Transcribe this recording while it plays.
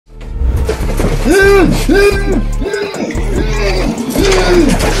Oh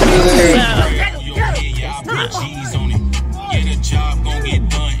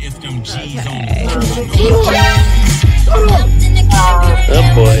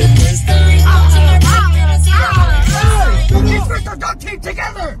boy.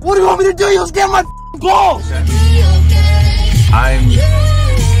 What do you want me to do? You get my balls!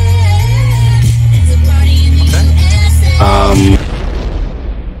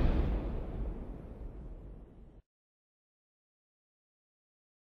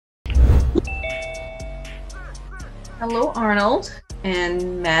 Hello, Arnold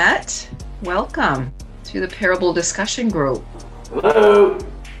and Matt. Welcome to the Parable Discussion Group. Hello.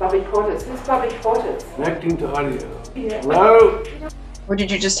 Bobby Portis. Who's Bobby Portis? Connecting to audio. Yeah. Hello. Or did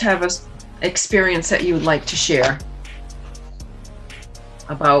you just have an experience that you would like to share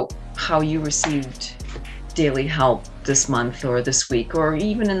about how you received daily help this month or this week or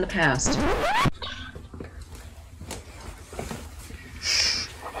even in the past? Shh,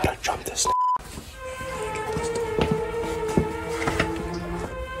 I'm about to jump this.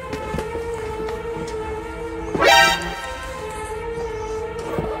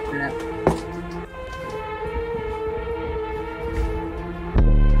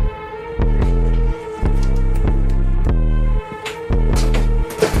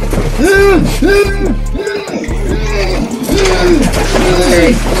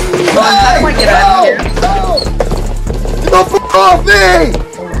 Okay. Well, how do I get out of here? Don't fuck off me!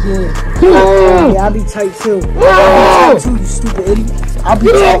 Yeah, I'll be tight too. I'll be tight too, you stupid idiot. I'll be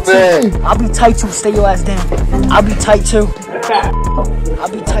tight too. I'll be tight too. Stay your ass down. I'll be tight too. I'll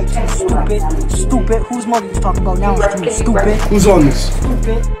be tight too, stupid. Stupid. Whose mother you talking about now? Stupid. Who's on this?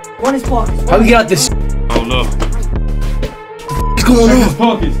 Stupid. Run his pockets. How we got this? Oh no. What's going on?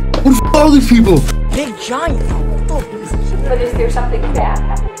 Focus. Who the f are these people? Big giant. But is there something bad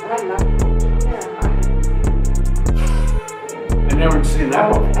happening? I'm not. I never seen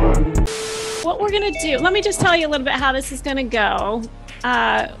that before. What we're gonna do, let me just tell you a little bit how this is gonna go.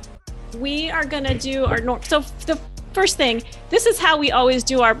 We are gonna do our so the first thing, this is how we always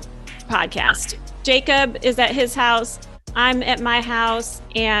do our podcast. Jacob is at his house, I'm at my house,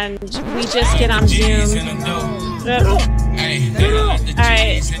 and we just get on Zoom.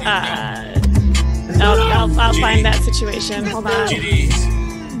 Alright, I'll find that situation. Hold on.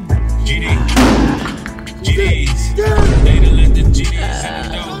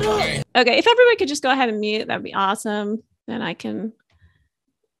 Okay, if everybody could just go ahead and mute, that'd be awesome. Then I can.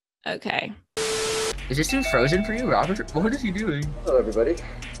 Okay. Is this dude frozen for you, Robert? What is he doing? Hello, everybody.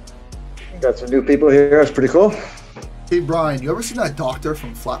 Got some new people here. That's pretty cool. Hey, Brian, you ever seen that doctor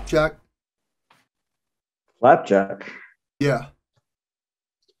from Flapjack? Flapjack? Yeah.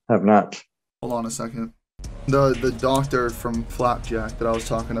 Have not. Hold on a second. The doctor from Flapjack that I was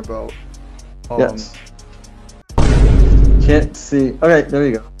talking about. Yes. Can't see. Okay, there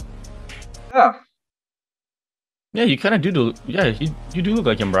you go. Yeah. Yeah, you kind of do. Yeah, you do look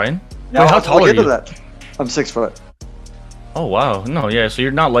like him, Brian. Yeah, wait, how tall are you? That. I'm 6 foot. Oh wow, no, yeah. So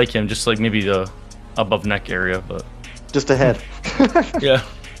you're not like him, just like maybe the above neck area, but just a head. Yeah.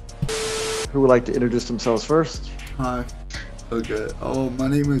 Who would like to introduce themselves first? Hi. Okay. Oh, my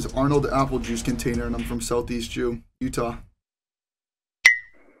name is Arnold Apple Juice Container, and I'm from Southeast Utah.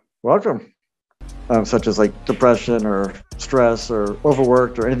 Welcome. Such as like depression or stress or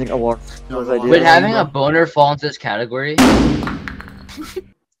overworked or anything along those ideas. Would having a boner fall into this category?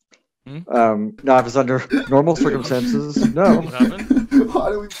 No, if it's under normal circumstances, no. What happened? Why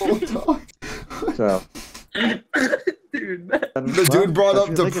do we both talk? So. Dude, the dude brought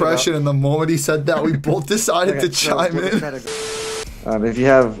up depression, and the moment he said that, we both decided to chime in. If you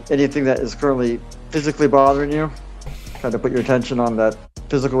have anything that is currently physically bothering you, try to put your attention on that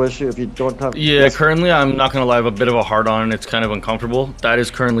physical issue. If you don't have, yeah, currently I'm not gonna lie, I have a bit of a hard on. It's kind of uncomfortable. That is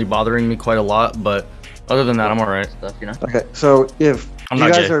currently bothering me quite a lot, but other than that, I'm alright. You know? Okay, so if I'm you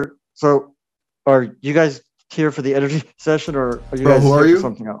not guys Jay. are you guys here for the energy session, or are you guys who here are you? for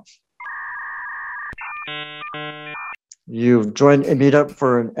something else? You've joined a meetup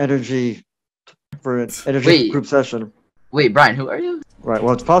for an energy group session. Wait, Brian, who are you? Right.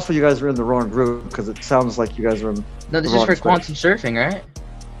 Well, it's possible you guys are in the wrong group because it sounds like you guys are in. No, this is for quantum surfing, right?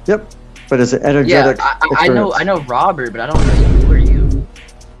 Yep. But it's an energetic. Yeah, I know Robert, but I don't know you. Who are you?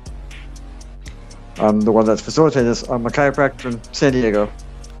 I'm the one that's facilitating this. I'm a chiropractor in San Diego.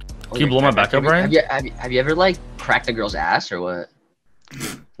 Can you blow my back up, Brian? Have you ever like cracked a girl's ass or what?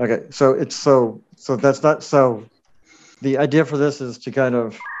 Okay, so it's so that's not so. The idea for this is to kind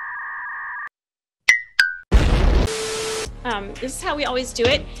of. This is how we always do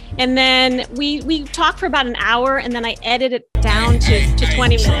it. And then we talk for about an hour, and then I edit it down to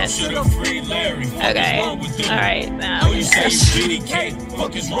 20 minutes. Okay. All right. Oh, yes.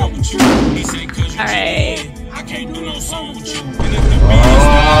 All right.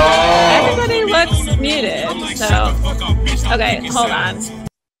 Everybody looks muted. So, okay, hold on.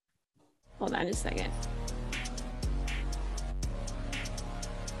 Hold on a second.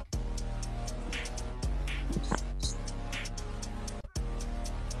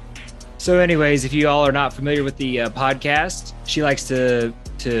 So anyways, if you all are not familiar with the podcast, she likes to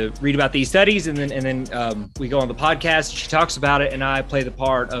read about these studies, and then we go on the podcast, she talks about it, and I play the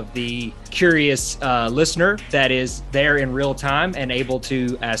part of the curious listener that is there in real time and able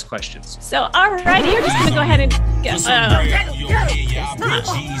to ask questions. So, all right, you're just gonna go ahead and go.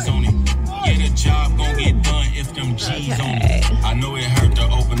 Okay. I know it hurt to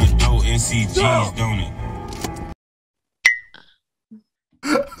open the door and see G's, don't it?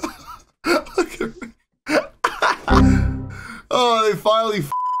 Oh, they finally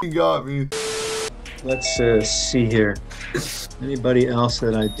f***ing got me. Let's see here. Anybody else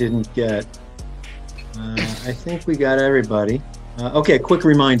that I didn't get? I think we got everybody. Okay, quick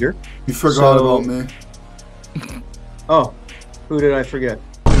reminder. You forgot about me. Oh, who did I forget?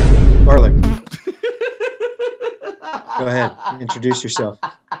 Garlic. Go ahead, introduce yourself.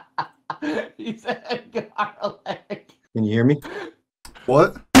 He said garlic. Can you hear me?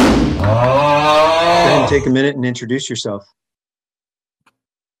 What? Go ahead and take a minute and introduce yourself.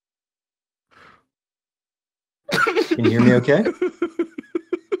 Can you hear me okay?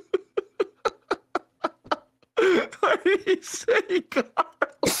 Why did he say garlic?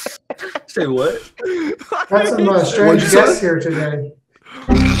 Say what? Got some strange guests here today.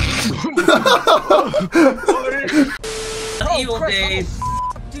 Evil days.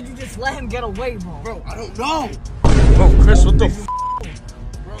 Did you just let him get away, bro? Bro, I don't know. Bro, Chris, what the f?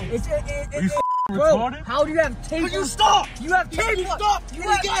 Bro, how do you have tape? Will you stop? You have tape. You stop. You You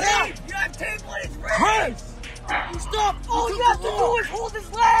have got tape. out. You have tape on his wrist. Chris! You stop. All you have to do is hold his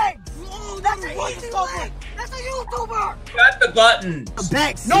legs. That's an what easy the fuck? leg. That's a YouTuber. Got the button.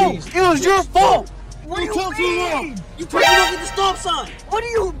 No, it was your fault. What do You you took too long. mean? You told me to look at the stop sign. What do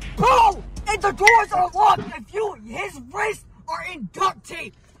you, bro? And the doors are locked. His wrists are in duct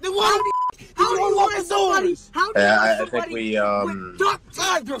tape. Then why How do you unlock let the somebody? doors? How do you let I think somebody we with duct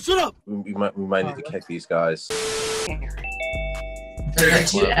tape? Bro, shut up. we might need to kick these guys. We got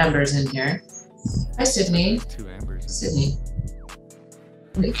two Ambers in here. Hi, Sydney. Two Ambers. Sydney.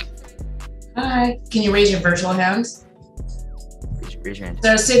 Hi. Can you raise your virtual hands? Raise your hand.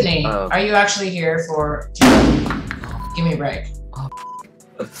 So, Sydney, are you actually here for... Give me a break.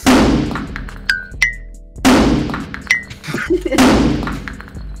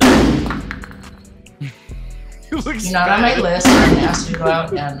 You're not on my list. I'm going to ask you to go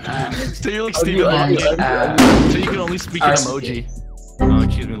out and... So you're like Steve, so you can only speak in emoji. Oh,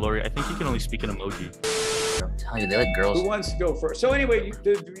 excuse me, Lori. I think you can only speak in emoji. I'm telling you, they like girls. Who wants to go first? So anyway,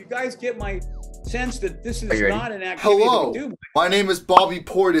 do you guys get my sense that this is not an activity Hello, that we do? my name is Bobby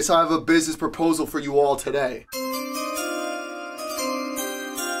Portis. I have a business proposal for you all today.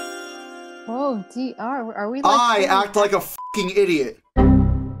 Oh, DR, are we? I act like a fucking idiot.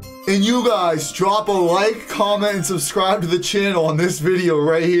 And you guys drop a like, comment, and subscribe to the channel on this video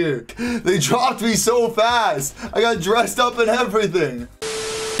right here. They dropped me so fast. I got dressed up and everything.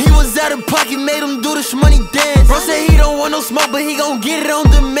 He was out of pocket, made him do this money dance. Bro said he don't want no smoke, but he gon' get it on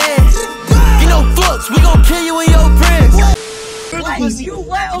demand. Get no fucks, we gon' kill you and your friends. You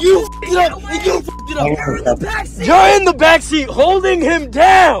f***ed it up, and you f***ed it up. You're in the backseat. You're in the backseat holding him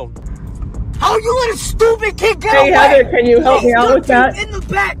down. How you let a stupid kid get away? Hey, Heather, can you help me out with that? In the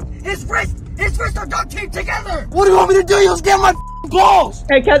back, his wrists are duct taped together. What do you want me to do? You scare my balls.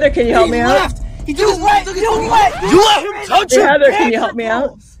 Hey, Heather, can you help me out? You let him touch Hey, Heather, can you help me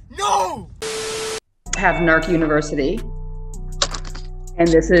out? No. Have NARC University, and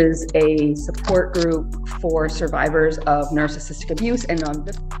this is a support group for survivors of narcissistic abuse and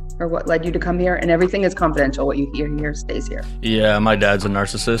or what led you to come here, and everything is confidential. What you hear here stays here. Yeah, my dad's a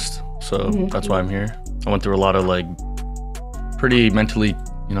narcissist, so that's why I'm here. I went through a lot of like pretty mentally,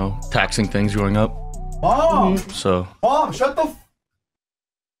 taxing things growing up. Mom! So. Mom, shut the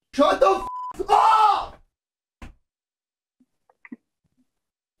up!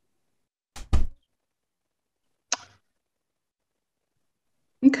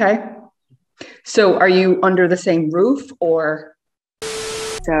 Okay. So are you under the same roof or?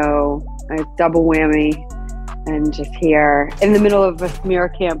 So I have double whammy and just here in the middle of a smear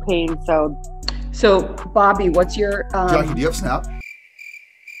campaign. So Bobby, what's your Jackie, do you have Snap?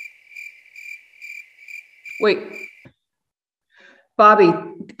 Wait. Bobby,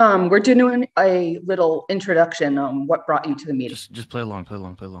 we're doing a little introduction on what brought you to the meeting. Just play along, play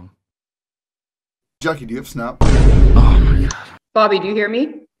along, play along. Jackie, do you have Snap? Oh my god. Bobby, do you hear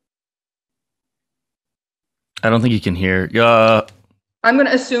me? I don't think you can hear. I'm going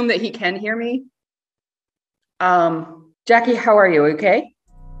to assume that he can hear me. Jackie, how are you? Okay?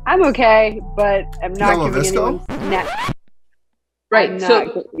 I'm okay, but I'm not Hello, giving Visco? anyone snap. Right. I'm So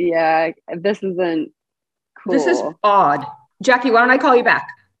not- yeah, this isn't cool. this is odd. Jackie, why don't I call you back?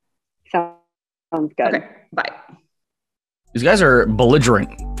 Sounds good. Okay. Bye. These guys are belligerent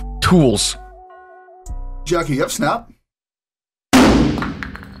tools. Jackie, you have Snap?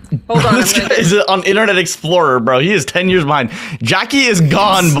 Hold on. This guy is on Internet Explorer, bro. He is 10 years behind. Jackie is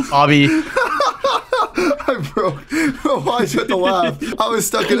gone, Bobby. I broke. Why'd you have to laugh? I was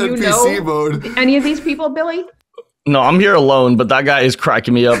stuck in You NPC know mode. any of these people, Billy? No, I'm here alone, but that guy is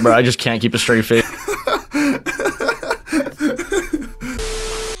cracking me up, bro. I just can't keep a straight face.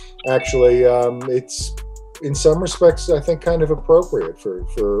 Actually, it's in some respects, I think, kind of appropriate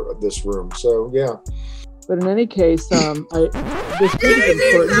for this room. So, yeah. But in any case, this is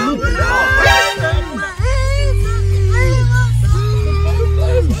important.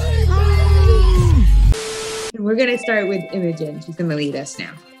 We're going to start with Imogen. She's going to lead us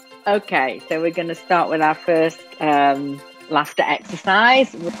now. Okay, so we're going to start with our first laughter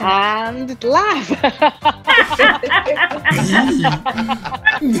exercise and laugh.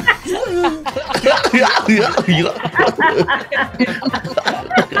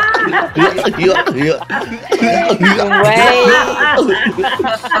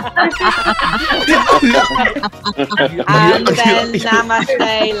 And then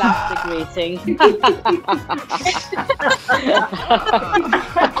namaste, laughter greeting.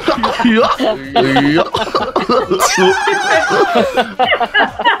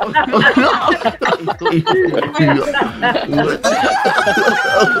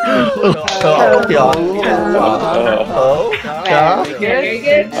 Very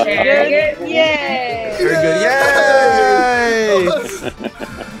good. Very good. Yay. Very good. Yay.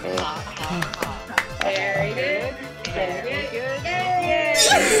 Very good. Very good. Yay.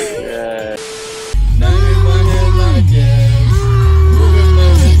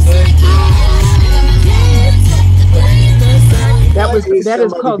 That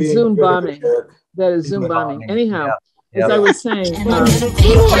is called Zoom bombing. That is Zoom bombing. Anyhow, as I was saying,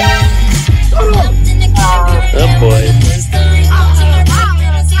 Oh boy.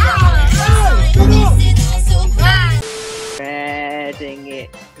 Spreading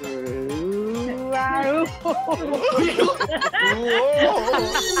it through our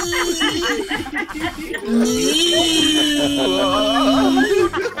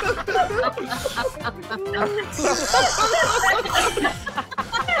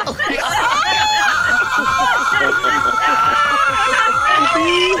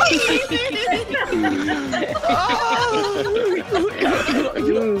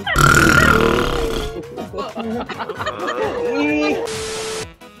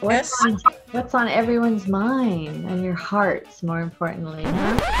What's on everyone's mind and your hearts, more importantly,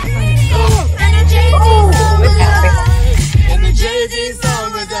 huh? And the Jay-Z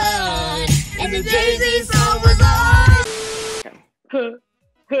song was on. And the Jay-Z song was on.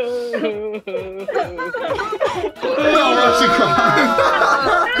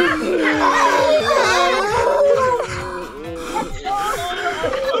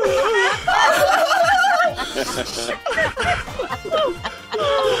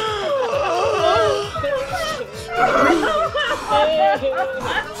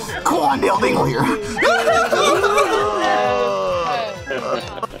 Come on, Neil Dingle here.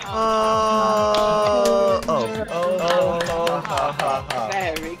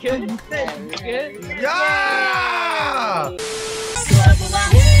 Very good. Very good. Yeah!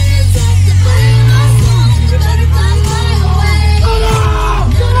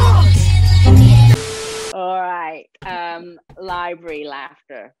 All right. Library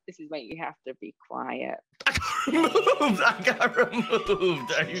laughter. This is when you have to be quiet. Removed. I got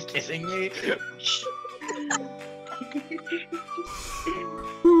removed. Are you kidding me?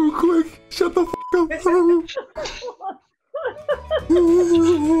 Ooh, quick, shut the f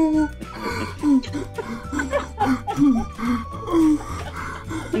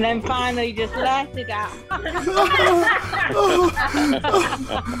And then finally just let it out.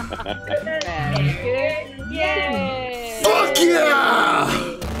 Very good. Yay! Fuck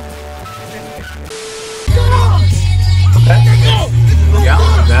yeah! Yeah,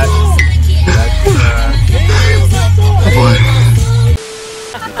 that's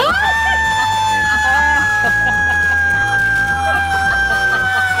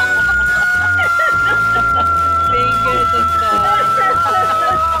Fingers and toes.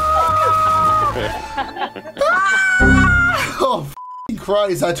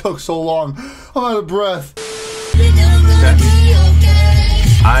 Christ, that took so long. I'm out of breath.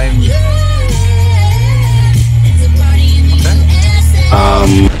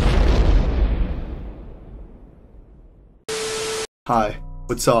 Hi,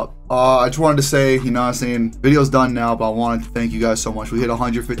 what's up? I just wanted to say, you know what I'm saying, video's done now, but I wanted to thank you guys so much. We hit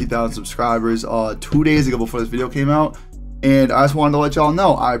 150,000 subscribers 2 days ago before this video came out. And I just wanted to let y'all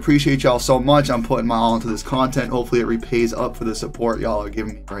know, I appreciate y'all so much. I'm putting my all into this content. Hopefully it repays up for the support y'all are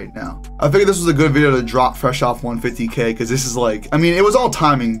giving me right now. I figured this was a good video to drop fresh off 150K, because this is like, I mean, it was all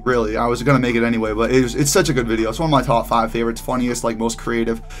timing, really. I was gonna make it anyway, but it's such a good video. It's one of my top 5 favorites, funniest, like most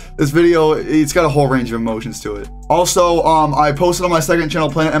creative. This video, it's got a whole range of emotions to it. Also, I posted on my second channel,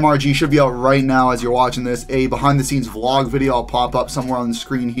 Planet MRG, should be out right now as you're watching this, a behind the scenes vlog video. I'll pop up somewhere on the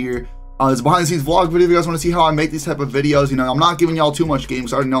screen here. There's a behind the sceene vlog video if you guys want to see how I make these type of videos. You know, I'm not giving y'all too much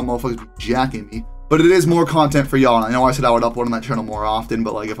games. I already know motherfuckers be jacking me. But it is more content for y'all. And I know I said I would upload on that channel more often,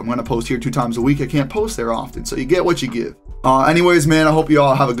 but like if I'm going to post here 2 times a week, I can't post there often. So you get what you give. Anyways, man, I hope you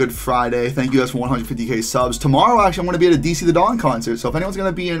all have a good Friday. Thank you guys for 150K subs. Tomorrow, actually, I'm going to be at a DC the Dawn concert. So if anyone's going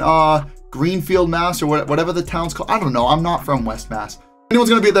to be in Greenfield, Mass, or whatever the town's called, I don't know. I'm not from West Mass. If anyone's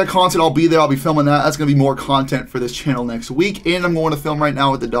going to be at that concert, I'll be there. I'll be filming that. That's going to be more content for this channel next week. And I'm going to film right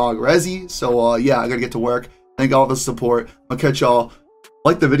now with the dog, Rezzy. So, yeah, I got to get to work. Thank all the support. I'll catch y'all.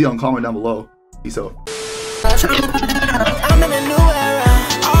 Like the video and comment down below. Peace out. I'm in a new era.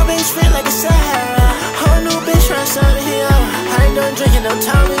 Always feel like a Sahara. Whole new bitch right over here. I ain't done drinking, no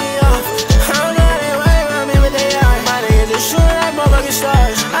time.